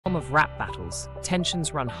In the realm of rap battles,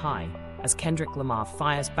 tensions run high as Kendrick Lamar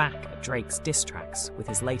fires back at Drake's diss tracks with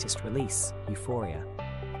his latest release, Euphoria.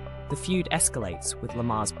 The feud escalates with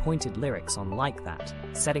Lamar's pointed lyrics on Like That,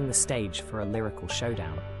 setting the stage for a lyrical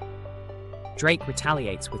showdown. Drake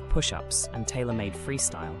retaliates with push-ups and tailor-made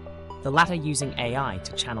freestyle, the latter using AI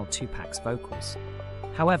to channel Tupac's vocals.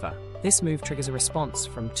 However, this move triggers a response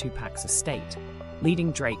from Tupac's estate,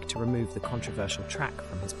 leading Drake to remove the controversial track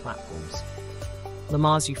from his platforms.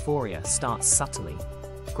 Lamar's Euphoria starts subtly,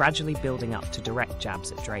 gradually building up to direct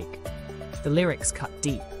jabs at Drake. The lyrics cut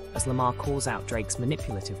deep as Lamar calls out Drake's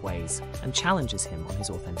manipulative ways and challenges him on his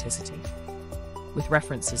authenticity. With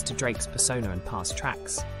references to Drake's persona and past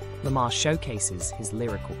tracks, Lamar showcases his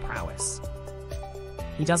lyrical prowess.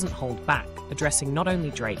 He doesn't hold back, addressing not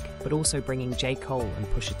only Drake, but also bringing J. Cole and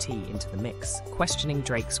Pusha T into the mix, questioning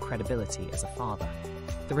Drake's credibility as a father.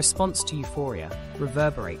 The response to Euphoria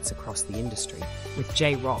reverberates across the industry, with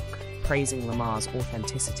J-Rock praising Lamar's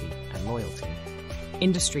authenticity and loyalty.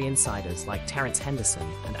 Industry insiders like Terrence Henderson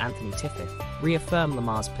and Anthony Tiffith reaffirm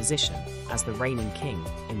Lamar's position as the reigning king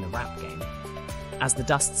in the rap game. As the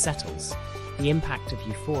dust settles, the impact of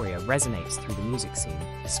Euphoria resonates through the music scene,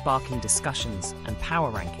 sparking discussions and power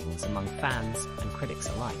rankings among fans and critics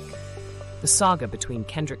alike. The saga between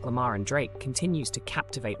Kendrick Lamar and Drake continues to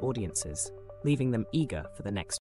captivate audiences, leaving them eager for the next